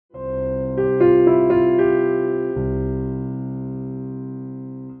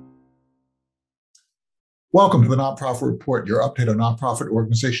Welcome to the Nonprofit Report, your update on nonprofit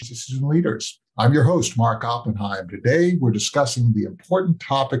organizations, decision leaders. I'm your host, Mark Oppenheim. Today, we're discussing the important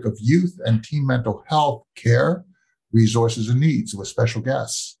topic of youth and teen mental health care, resources, and needs with special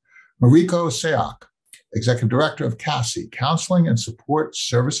guests. Marico Sayoc, Executive Director of CASSY, Counseling and Support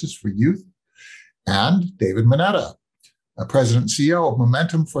Services for Youth, and David Mineta, President and CEO of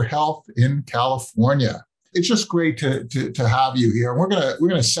Momentum for Health in California. It's just great to have you here. We're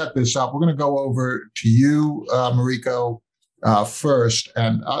gonna set this up. We're gonna go over to you, Marico, first,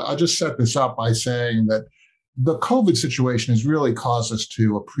 and I'll just set this up by saying that the COVID situation has really caused us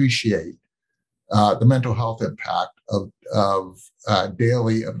to appreciate the mental health impact of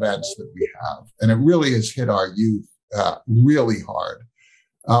daily events that we have, and it really has hit our youth really hard.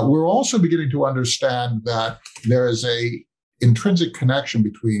 We're also beginning to understand that there is a intrinsic connection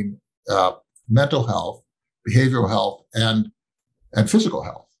between mental health, behavioral health, and physical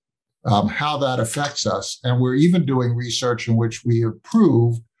health, how that affects us. And we're even doing research in which we have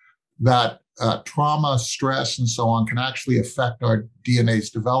proved that trauma, stress, and so on can actually affect our DNA's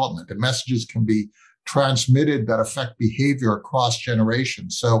development, and messages can be transmitted that affect behavior across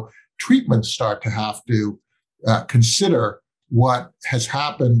generations. So treatments start to have to consider what has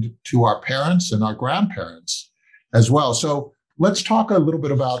happened to our parents and our grandparents as well. So let's talk a little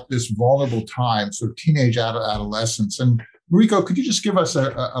bit about this vulnerable time, sort of teenage adolescence. And Marico, could you just give us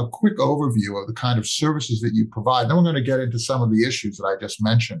a quick overview of the kind of services that you provide? Then we're going to get into some of the issues that I just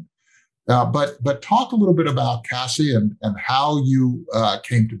mentioned. But talk a little bit about CASSY and how you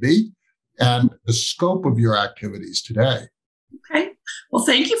came to be and the scope of your activities today. Okay. Well,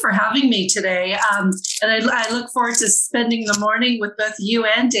 thank you for having me today. And I look forward to spending the morning with both you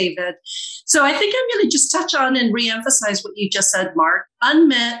and David. So I think I'm going to just touch on and reemphasize what you just said, Mark.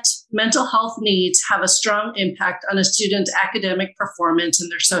 Unmet mental health needs have a strong impact on a student's academic performance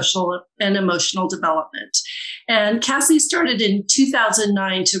and their social and emotional development. And CASSY started in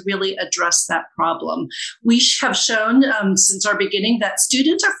 2009 to really address that problem. We have shown since our beginning that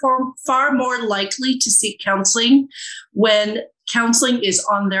students are far more likely to seek counseling when counseling is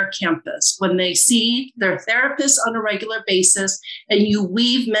on their campus, when they see their therapist on a regular basis, and you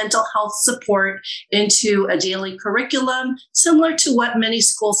weave mental health support into a daily curriculum, similar to what many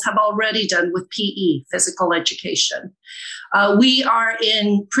schools have already done with PE, physical education. We are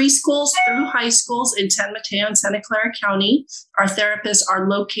in preschools through high schools in San Mateo and Santa Clara County. Our therapists are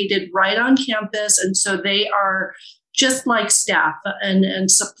located right on campus, and so they are just like staff and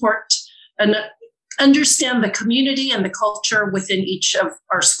support and understand the community and the culture within each of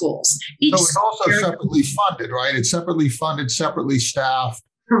our schools. So it's also separately funded, right? It's separately funded, separately staffed.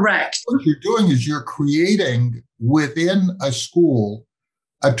 Correct. What you're doing is you're creating within a school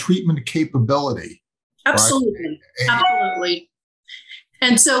a treatment capability. Absolutely. Right? Absolutely.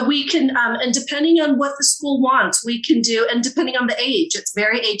 And so we can, and depending on what the school wants, we can do, and depending on the age, it's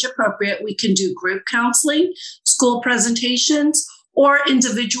very age appropriate. We can do group counseling, school presentations, or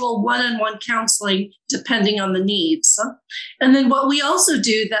individual one-on-one counseling, depending on the needs. And then what we also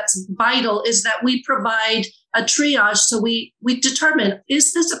do that's vital is that we provide a triage. So we determine,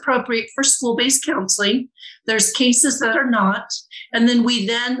 is this appropriate for school-based counseling? There's cases that are not. And then we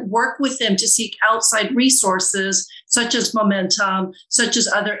then work with them to seek outside resources, such as Momentum, such as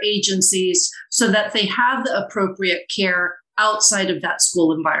other agencies, so that they have the appropriate care outside of that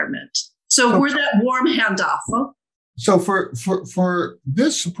school environment. So we're that warm handoff. So for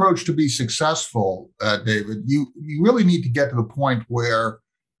this approach to be successful, David, you really need to get to the point where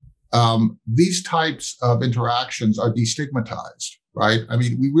these types of interactions are destigmatized, right? I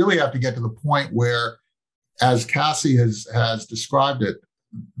mean, we really have to get to the point where, as CASSY has described it,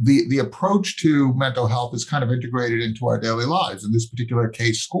 the approach to mental health is kind of integrated into our daily lives, in this particular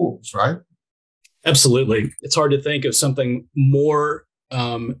case, schools, right? Absolutely. It's hard to think of something more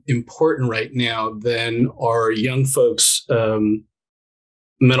important right now than our young folks'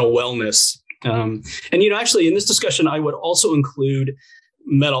 mental wellness. And, actually in this discussion, I would also include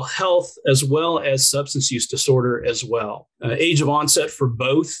mental health as well as substance use disorder as well. Age of onset for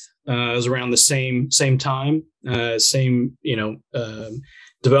both is around the same time,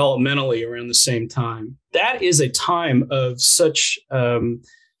 developmentally around the same time. That is a time of such sort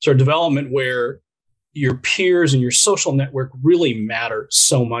of development where your peers and your social network really matter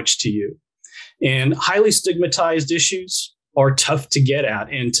so much to you. And highly stigmatized issues are tough to get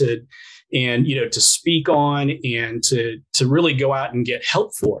at and to speak on and to really go out and get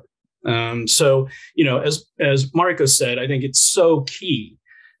help for. So, as Marico said, I think it's so key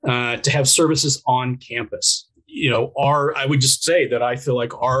to have services on campus. I would just say that I feel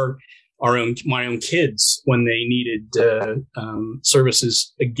like my own kids, when they needed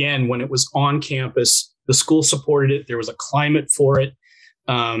services, again, when it was on campus, the school supported it, there was a climate for it,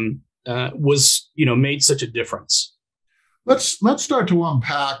 was, made such a difference. Let's start to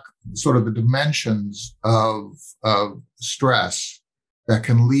unpack sort of the dimensions of stress that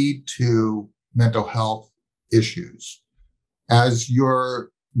can lead to mental health issues. As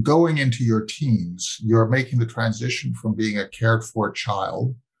you're going into your teens, you're making the transition from being a cared for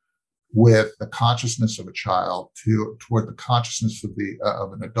child with the consciousness of a child toward the consciousness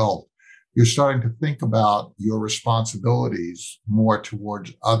of an adult. You're starting to think about your responsibilities more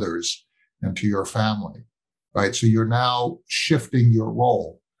towards others and to your family, right? So you're now shifting your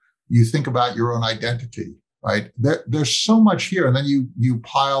role. You think about your own identity, right? There's so much here. And then you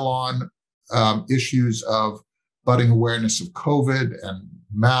pile on issues of budding awareness of COVID and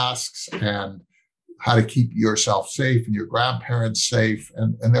masks and how to keep yourself safe and your grandparents safe.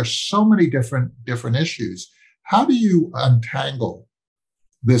 And there's so many different issues. How do you untangle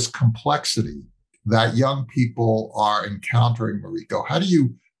this complexity that young people are encountering, Marico? How do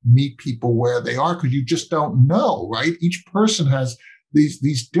you meet people where they are? Because you just don't know, right? Each person has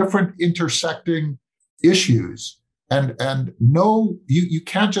these different intersecting issues. And no, you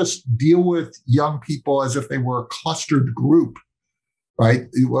can't just deal with young people as if they were a clustered group, right?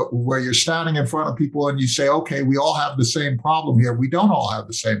 Where you're standing in front of people and you say, okay, we all have the same problem here. We don't all have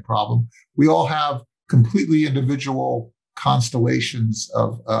the same problem. We all have completely individual constellations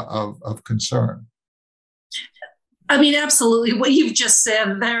of concern. I mean, absolutely. What you've just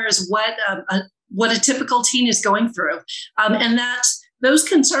said there is what a typical teen is going through, and that those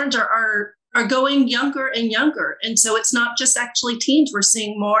concerns are going younger and younger. And so it's not just actually teens. We're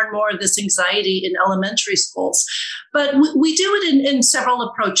seeing more and more of this anxiety in elementary schools. But we do it in several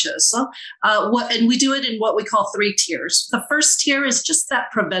approaches. And we do it in what we call 3 tiers. The first tier is just that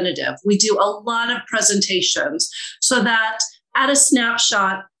preventative. We do a lot of presentations so that at a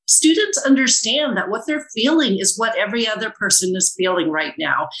snapshot, students understand that what they're feeling is what every other person is feeling right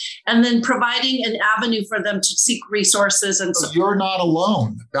now. And then providing an avenue for them to seek resources and support. You're not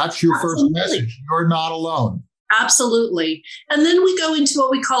alone. That's your first message. You're not alone. Absolutely. And then we go into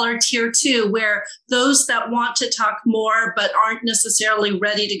what we call our tier 2, where those that want to talk more but aren't necessarily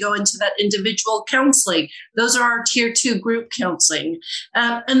ready to go into that individual counseling, those are our tier 2 group counseling.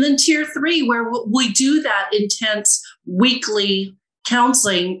 And then tier 3, where we do that intense weekly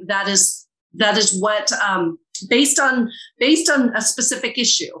counseling that is what based on a specific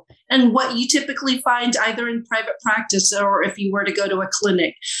issue and what you typically find either in private practice or if you were to go to a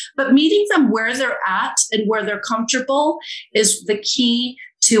clinic. But meeting them where they're at and where they're comfortable is the key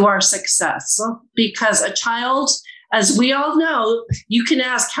to our success. Because a child, as we all know, you can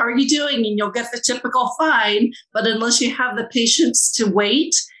ask, how are you doing? And you'll get the typical fine. But unless you have the patience to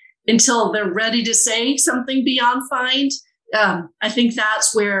wait until they're ready to say something beyond fine, I think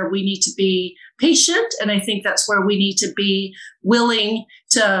that's where we need to be patient. And I think that's where we need to be willing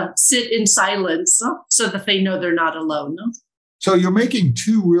to sit in silence so that they know they're not alone. So you're making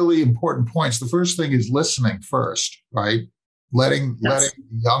 2 really important points. The first thing is listening first, right? Letting the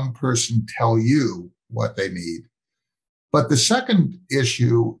young person tell you what they need. But the second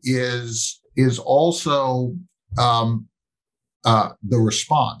issue is also the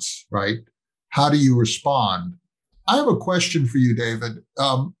response, right? How do you respond? I have a question for you, David.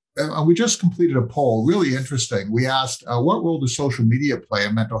 We just completed a poll, really interesting. We asked, what role does social media play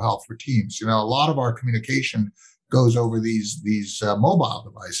in mental health for teens? You know, a lot of our communication goes over these mobile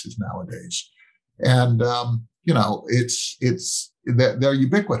devices nowadays. And, they're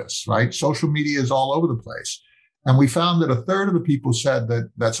ubiquitous, right? Social media is all over the place. And we found that 1/3 of the people said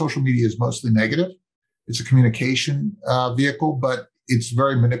that social media is mostly negative. It's a communication vehicle, but it's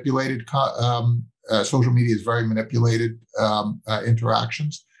very manipulated. Social media is very manipulated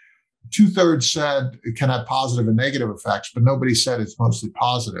interactions. 2/3 said it can have positive and negative effects, but nobody said it's mostly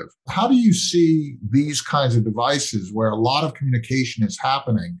positive. How do you see these kinds of devices where a lot of communication is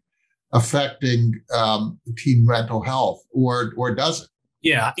happening affecting teen mental health, or does it?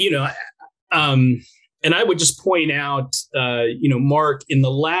 Yeah, and I would just point out, Mark, in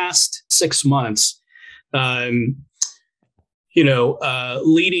the last 6 months, leading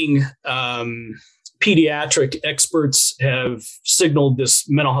pediatric experts have signaled this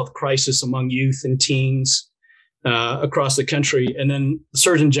mental health crisis among youth and teens across the country. And then the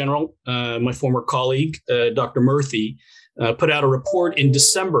Surgeon General, my former colleague, Dr. Murthy, put out a report in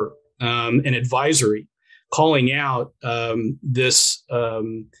December, an advisory calling out this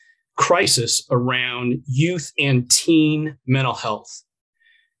crisis around youth and teen mental health.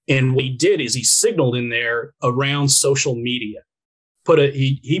 And what he did is he signaled in there around social media.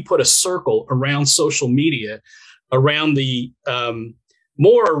 He put a circle around social media, around the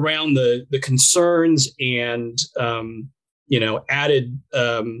more around the concerns and added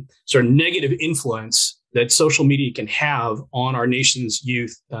sort of negative influence that social media can have on our nation's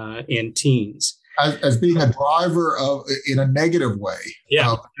youth and teens. As being a driver in a negative way.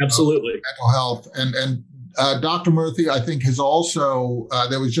 Yeah, absolutely. Mental health. And Dr. Murthy, I think, has also,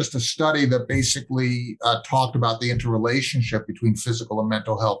 there was just a study that basically talked about the interrelationship between physical and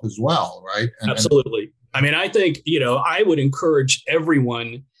mental health as well, right? Absolutely. I mean, I think, I would encourage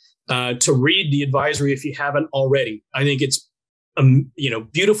everyone to read the advisory if you haven't already. I think it's,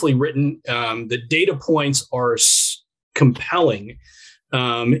 beautifully written. The data points are compelling.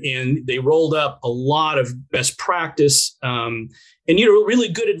 And they rolled up a lot of best practice and, really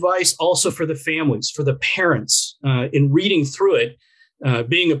good advice also for the families, for the parents in reading through it,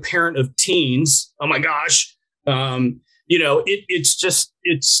 being a parent of teens. Oh, my gosh.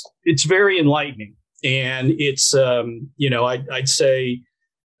 It's very enlightening. And it's, I'd say,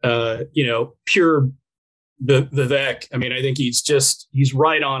 pure Vivek. I mean, I think he's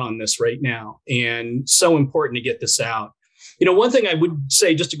right on this right now, and so important to get this out. One thing I would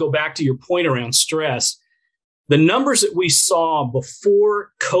say, just to go back to your point around stress, the numbers that we saw before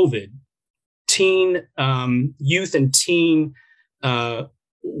COVID, youth and teen mental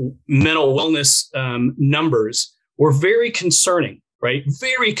wellness numbers were very concerning, right?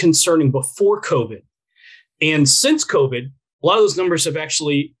 Very concerning before COVID. And since COVID, a lot of those numbers have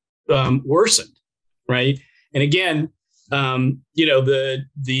actually worsened, right? And again, the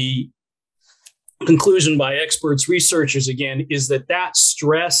conclusion by experts, researchers, again, is that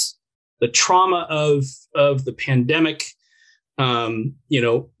stress, the trauma of the pandemic,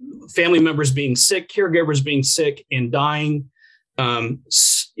 family members being sick, caregivers being sick and dying,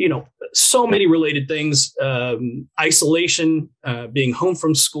 so many related things, isolation, being home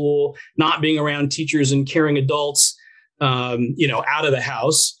from school, not being around teachers and caring adults, out of the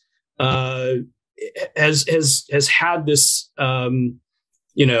house, has had this,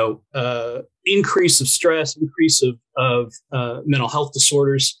 increase of stress, increase of mental health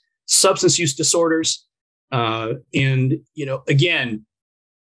disorders, substance use disorders. And, again,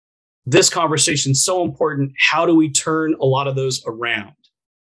 this conversation is so important. How do we turn a lot of those around?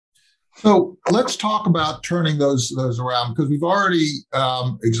 So let's talk about turning those around, because we've already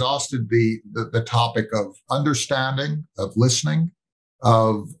exhausted the topic of understanding, of listening,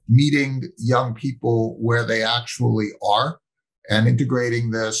 of meeting young people where they actually are and integrating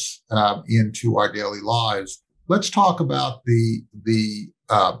this into our daily lives. Let's talk about the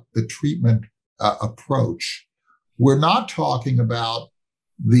treatment approach. We're not talking about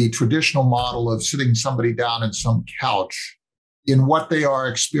the traditional model of sitting somebody down in some couch in what they are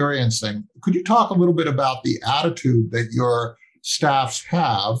experiencing. Could you talk a little bit about the attitude that your staffs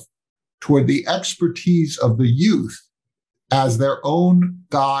have toward the expertise of the youth as their own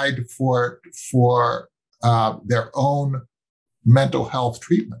guide for their own mental health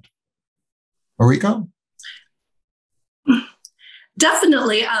treatment? Marico?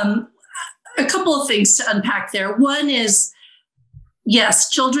 Definitely. A couple of things to unpack there. One is, yes,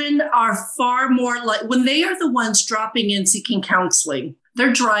 children are far more like, when they are the ones dropping in seeking counseling,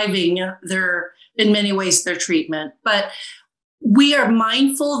 they're driving in many ways their treatment. But we are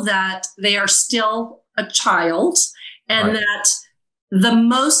mindful that they are still a child, and right, that the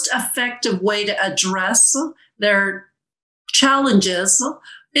most effective way to address their challenges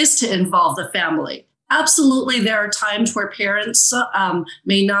is to involve the family. Absolutely, there are times where parents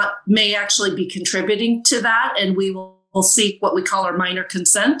may actually be contributing to that, and we will seek what we call our minor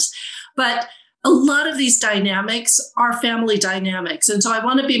consent. But a lot of these dynamics are family dynamics. And so I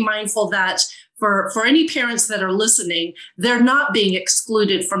want to be mindful that for any parents that are listening, they're not being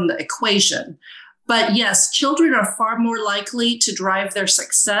excluded from the equation. But yes, children are far more likely to drive their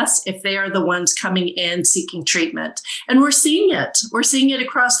success if they are the ones coming in seeking treatment. And we're seeing it. We're seeing it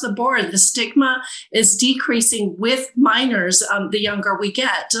across the board. The stigma is decreasing with minors the younger we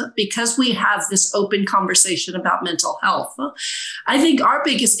get, because we have this open conversation about mental health. I think our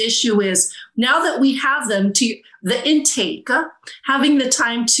biggest issue is, now that we have them, to the intake, having the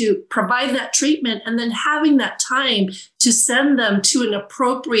time to provide that treatment, and then having that time to send them to an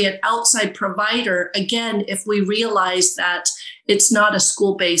appropriate outside provider, again, if we realize that it's not a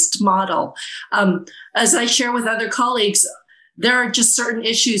school-based model. As I share with other colleagues, there are just certain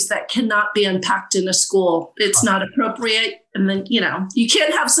issues that cannot be unpacked in a school. It's not appropriate. And then, you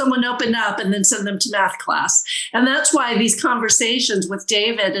can't have someone open up and then send them to math class. And that's why these conversations with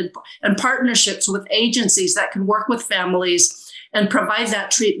David and partnerships with agencies that can work with families and provide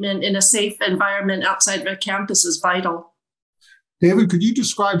that treatment in a safe environment outside of a campus is vital. David, could you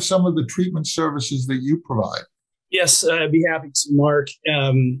describe some of the treatment services that you provide? Yes, I'd be happy to, Mark.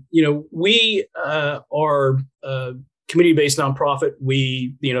 We are a community-based nonprofit.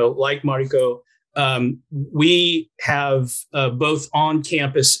 We, like Marico, we have both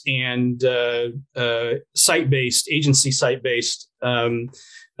on-campus and agency site-based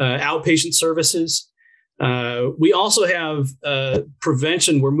outpatient services. We also have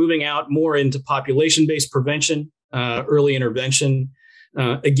prevention. We're moving out more into population-based prevention, early intervention.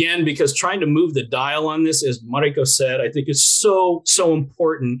 Again, because trying to move the dial on this, as Marico said, I think is so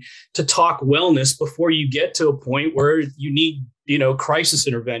important to talk wellness before you get to a point where you need, crisis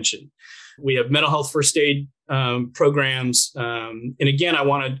intervention. We have mental health first aid programs. And again, I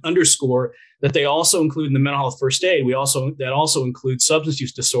want to underscore that they also include in the mental health first aid. That also includes substance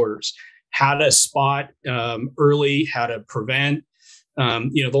use disorders, how to spot early, how to prevent.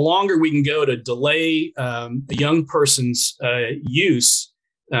 The longer we can go to delay the young person's use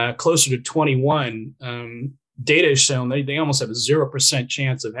closer to 21, data has shown they almost have a 0%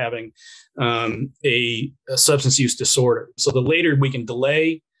 chance of having a substance use disorder. So the later we can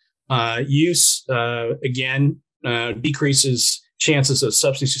delay use, decreases chances of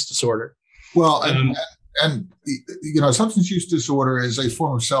substance use disorder. Well, and substance use disorder is a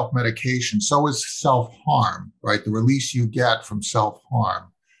form of self-medication. So is self-harm, right? The release you get from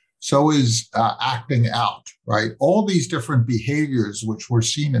self-harm. So is acting out, right? All these different behaviors, which were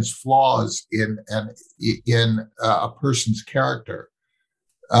seen as flaws in a person's character,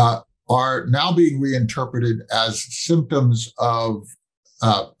 are now being reinterpreted as symptoms of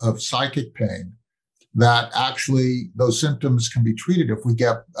psychic pain. That actually those symptoms can be treated if we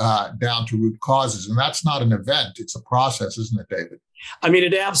get down to root causes. And that's not an event. It's a process, isn't it, David? I mean,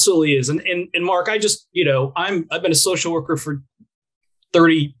 it absolutely is. And Mark, I've been a social worker for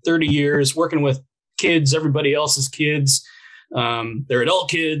 30 years, working with kids, everybody else's kids. They're adult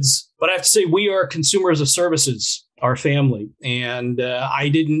kids. But I have to say, we are consumers of services, our family. And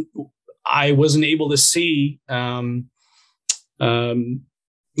I wasn't able to see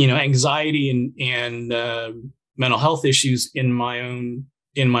anxiety and mental health issues in my own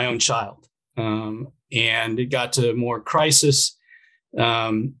child, and it got to more crisis. My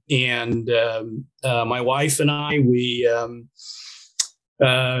wife and I, we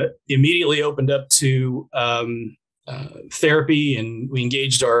immediately opened up to therapy, and we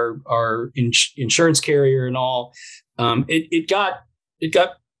engaged our insurance carrier and all. It got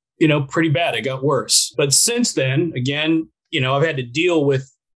pretty bad. It got worse. But since then, again, I've had to deal with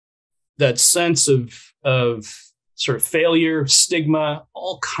that sense of sort of failure, stigma,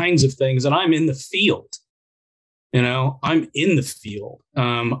 all kinds of things. And I'm in the field, I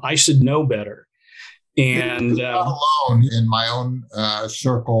should know better. And you're not alone in my own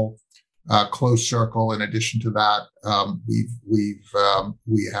circle, close circle. In addition to that, we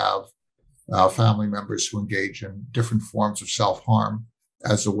have family members who engage in different forms of self-harm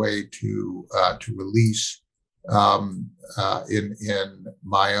as a way to release. In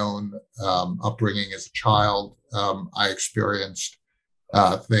my own upbringing as a child, I experienced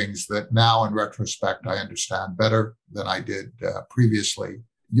things that now, in retrospect, I understand better than I did previously.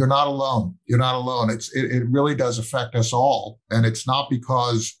 You're not alone. You're not alone. It really does affect us all, and it's not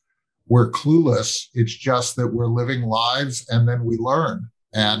because we're clueless. It's just that we're living lives, and then we learn.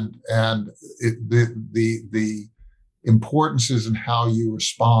 And the importance is in how you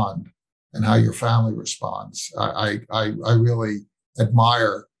respond and how your family responds. I really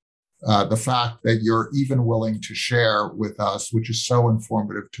admire the fact that you're even willing to share with us, which is so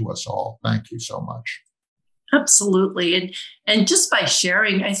informative to us all. Thank you so much. Absolutely. And just by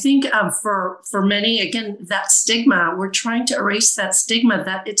sharing, I think for many, again, that stigma, we're trying to erase that stigma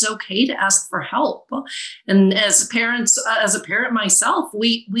that it's okay to ask for help. And as parents, as a parent myself,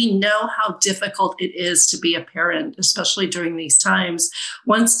 we know how difficult it is to be a parent, especially during these times.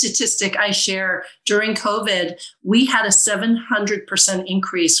 One statistic I share, during COVID, we had a 700%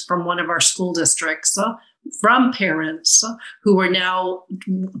 increase from one of our school districts. From parents who were now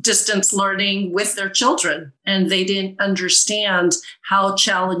distance learning with their children, and they didn't understand how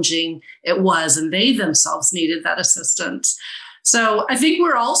challenging it was, and they themselves needed that assistance. So I think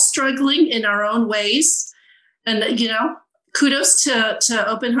we're all struggling in our own ways, and kudos to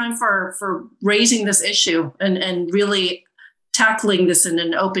Oppenheim for raising this issue and really tackling this in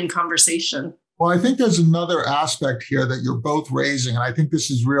an open conversation. Well, I think there's another aspect here that you're both raising, and I think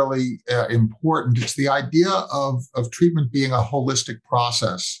this is really important. It's the idea of treatment being a holistic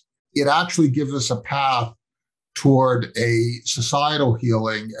process. It actually gives us a path toward a societal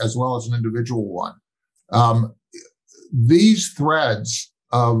healing as well as an individual one. These threads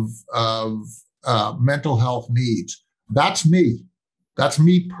of mental health needs, that's me. That's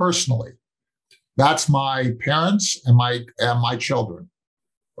me personally. That's my parents and my children,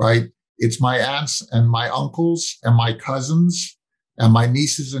 right? It's my aunts and my uncles and my cousins and my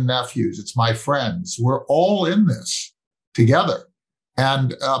nieces and nephews. It's my friends. We're all in this together.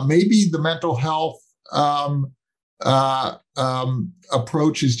 And maybe the mental health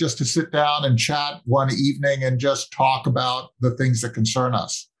approach is just to sit down and chat one evening and just talk about the things that concern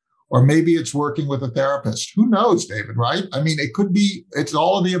us. Or maybe it's working with a therapist. Who knows, David, right? I mean, it could be, it's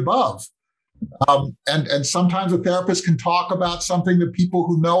all of the above. And sometimes a therapist can talk about something that people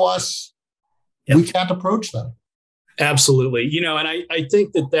who know us, we can't approach them. Absolutely. And I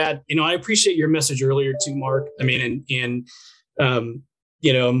think that, I appreciate your message earlier too, Mark. I mean, and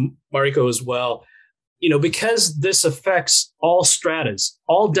Marico as well, because this affects all stratas,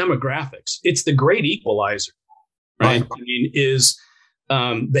 all demographics. It's the great equalizer, right? I mean, is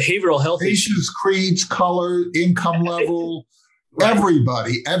behavioral health issues, creeds, color, income level,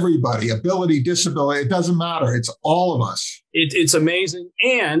 everybody, ability, disability, it doesn't matter. It's all of us. It's amazing.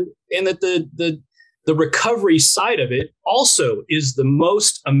 And that the recovery side of it also is the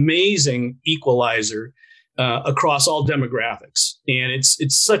most amazing equalizer across all demographics. And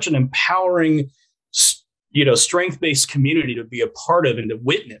it's such an empowering, strength-based community to be a part of and to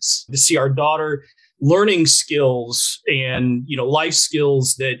witness, to see our daughter learning skills and, life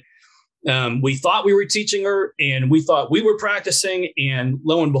skills that we thought we were teaching her and we thought we were practicing. And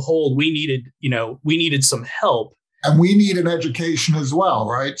lo and behold, we needed some help. And we need an education as well,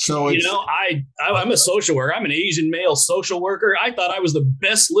 right? So I'm a social worker. I'm an Asian male social worker. I thought I was the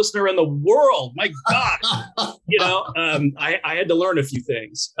best listener in the world. My God, I had to learn a few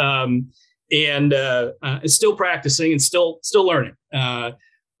things, and still practicing and still learning.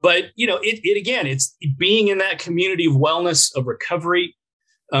 But it's being in that community of wellness, of recovery,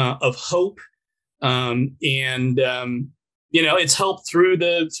 of hope, and it's helped through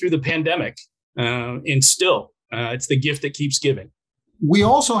the pandemic, and still. It's the gift that keeps giving. We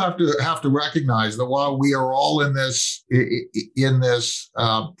also have to recognize that while we are all in this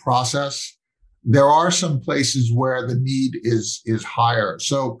process, there are some places where the need is higher.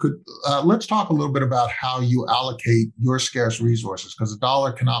 So let's talk a little bit about how you allocate your scarce resources, because a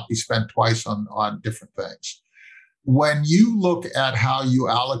dollar cannot be spent twice on different things. When you look at how you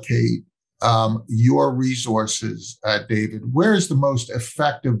allocate your resources, David, where is the most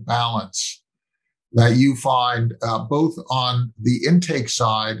effective balance that you find both on the intake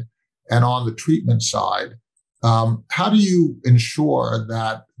side and on the treatment side? How do you ensure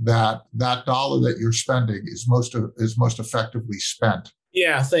that dollar that you're spending is most effectively spent?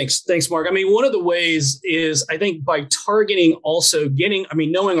 Yeah, thanks, Mark. I mean, one of the ways is, I think, by targeting, also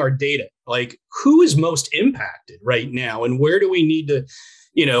knowing our data, like who is most impacted right now and where do we need to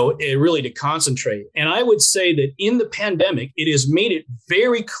really to concentrate. And I would say that in the pandemic, it has made it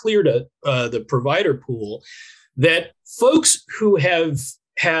very clear to the provider pool that folks who have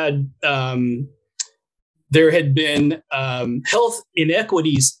had, there had been health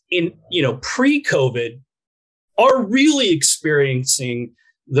inequities in, pre-COVID are really experiencing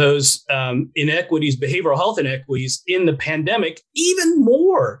those inequities, behavioral health inequities in the pandemic even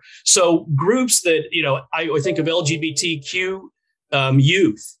more. So groups that, I think of LGBTQ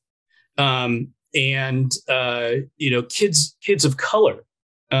youth, and kids of color,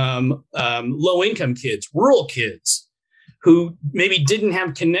 low income kids, rural kids who maybe didn't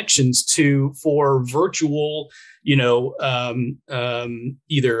have connections for virtual,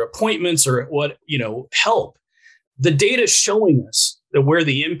 either appointments or help. The data is showing us that where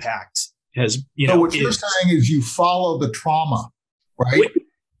the impact has, So what you're saying is you follow the trauma, right?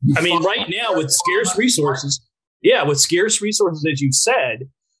 Right now with scarce resources. Yeah, with scarce resources, as you said,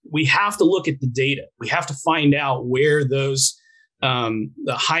 we have to look at the data. We have to find out where those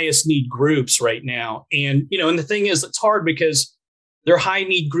the highest need groups right now. And and the thing is, it's hard because there are high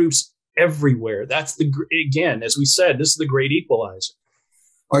need groups everywhere. That's again, as we said, this is the great equalizer.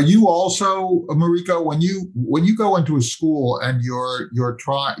 Are you also, Marico, when you go into a school and you're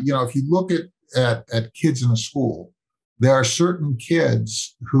trying, if you look at kids in a school, there are certain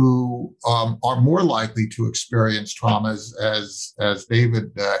kids who are more likely to experience traumas, as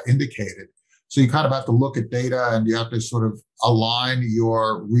David indicated. So you kind of have to look at data and you have to sort of align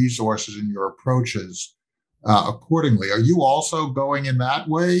your resources and your approaches accordingly. Are you also going in that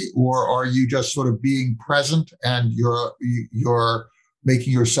way, or are you just sort of being present and you're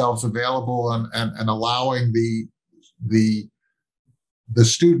making yourselves available and allowing the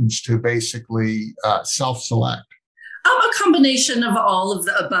students to basically self-select? a combination of all of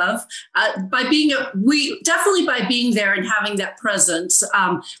the above. By being by being there and having that presence,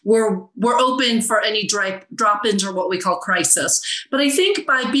 we're open for any drop-ins or what we call crisis. But I think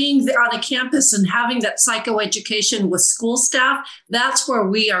by being there on a campus and having that psychoeducation with school staff, that's where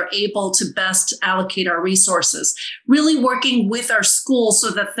we are able to best allocate our resources. Really working with our schools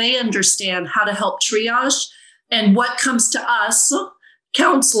so that they understand how to help triage, and what comes to us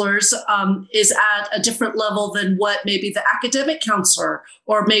counselors is at a different level than what maybe the academic counselor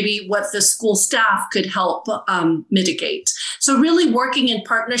or maybe what the school staff could help mitigate. So really working in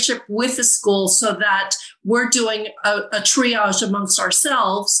partnership with the school so that we're doing a triage amongst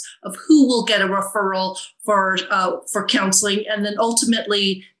ourselves of who will get a referral for counseling, and then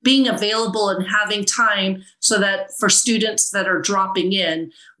ultimately being available and having time so that for students that are dropping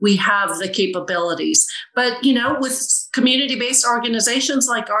in, we have the capabilities. But, with community-based organizations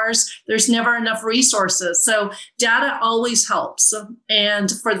like ours, there's never enough resources. So data always helps.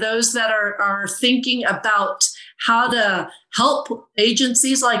 And for those that are thinking about how to help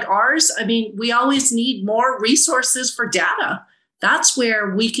agencies like ours, we always need more resources for data. That's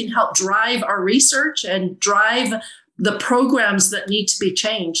where we can help drive our research and drive the programs that need to be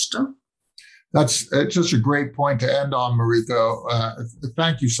changed. That's just a great point to end on, Marico.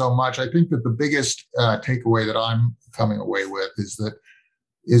 Thank you so much. I think that the biggest takeaway that I'm coming away with is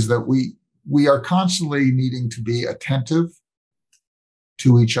that we are constantly needing to be attentive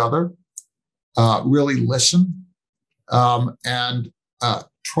to each other, really listen, and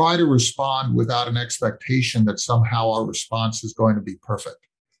try to respond without an expectation that somehow our response is going to be perfect,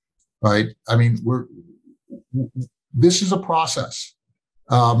 right? This is a process.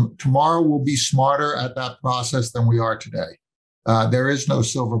 Tomorrow we'll be smarter at that process than we are today. There is no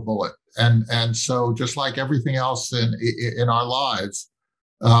silver bullet. And so just like everything else in our lives,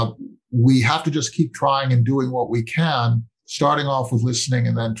 we have to just keep trying and doing what we can, starting off with listening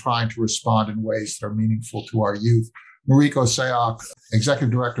and then trying to respond in ways that are meaningful to our youth. Marico Sayoc, Executive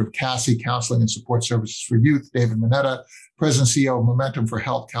Director of CASSY, Counseling and Support Services for Youth. David Mineta, President and CEO of Momentum for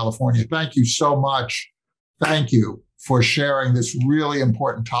Health California. Thank you so much. Thank you for sharing this really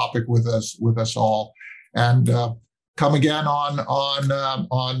important topic with us all. And come again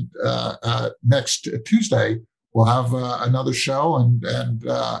on next Tuesday. We'll have another show,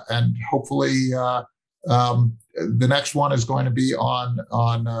 and hopefully the next one is going to be on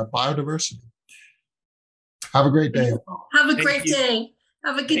biodiversity. Have a great day. Have a great day.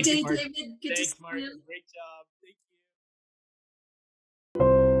 Have a good day, David. David. Good to see you. Great job.